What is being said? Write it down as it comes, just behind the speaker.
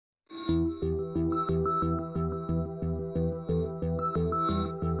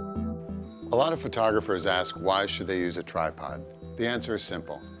A lot of photographers ask why should they use a tripod? The answer is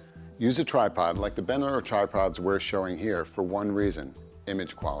simple. Use a tripod like the Benro tripods we're showing here for one reason: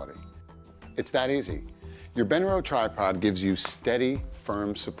 image quality. It's that easy. Your Benro tripod gives you steady,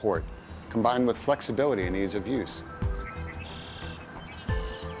 firm support, combined with flexibility and ease of use.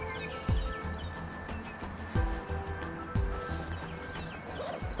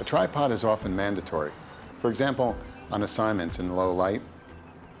 A tripod is often mandatory. For example, on assignments in low light,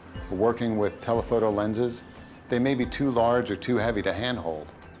 or working with telephoto lenses, they may be too large or too heavy to handhold.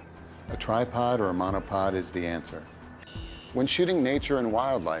 A tripod or a monopod is the answer. When shooting nature and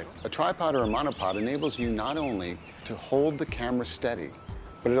wildlife, a tripod or a monopod enables you not only to hold the camera steady,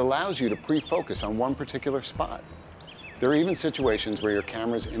 but it allows you to pre-focus on one particular spot. There are even situations where your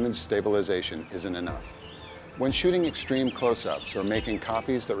camera's image stabilization isn't enough. When shooting extreme close-ups or making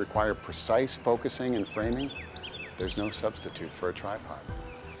copies that require precise focusing and framing, there's no substitute for a tripod.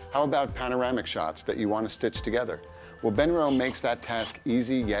 How about panoramic shots that you want to stitch together? Well, Benro makes that task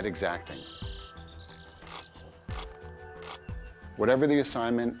easy yet exacting. Whatever the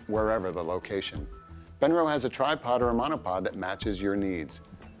assignment, wherever the location, Benro has a tripod or a monopod that matches your needs.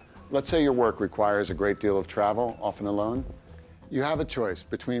 Let's say your work requires a great deal of travel, often alone. You have a choice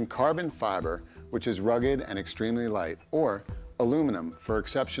between carbon fiber, which is rugged and extremely light, or aluminum for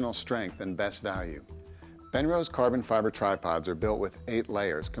exceptional strength and best value. Benro's carbon fiber tripods are built with 8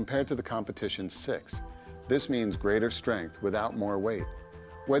 layers compared to the competition's 6. This means greater strength without more weight.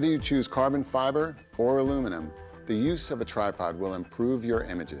 Whether you choose carbon fiber or aluminum, the use of a tripod will improve your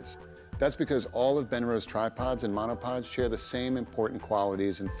images. That's because all of Benro's tripods and monopods share the same important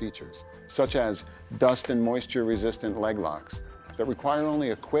qualities and features, such as dust and moisture resistant leg locks that require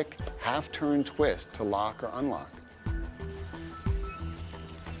only a quick half-turn twist to lock or unlock.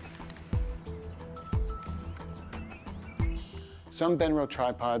 Some Benro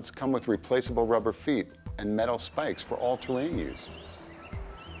tripods come with replaceable rubber feet and metal spikes for all-terrain use.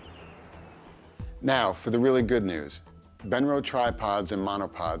 Now, for the really good news. Benro tripods and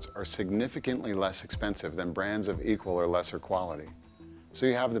monopods are significantly less expensive than brands of equal or lesser quality. So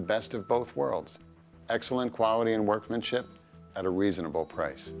you have the best of both worlds: excellent quality and workmanship at a reasonable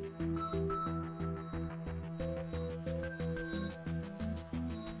price.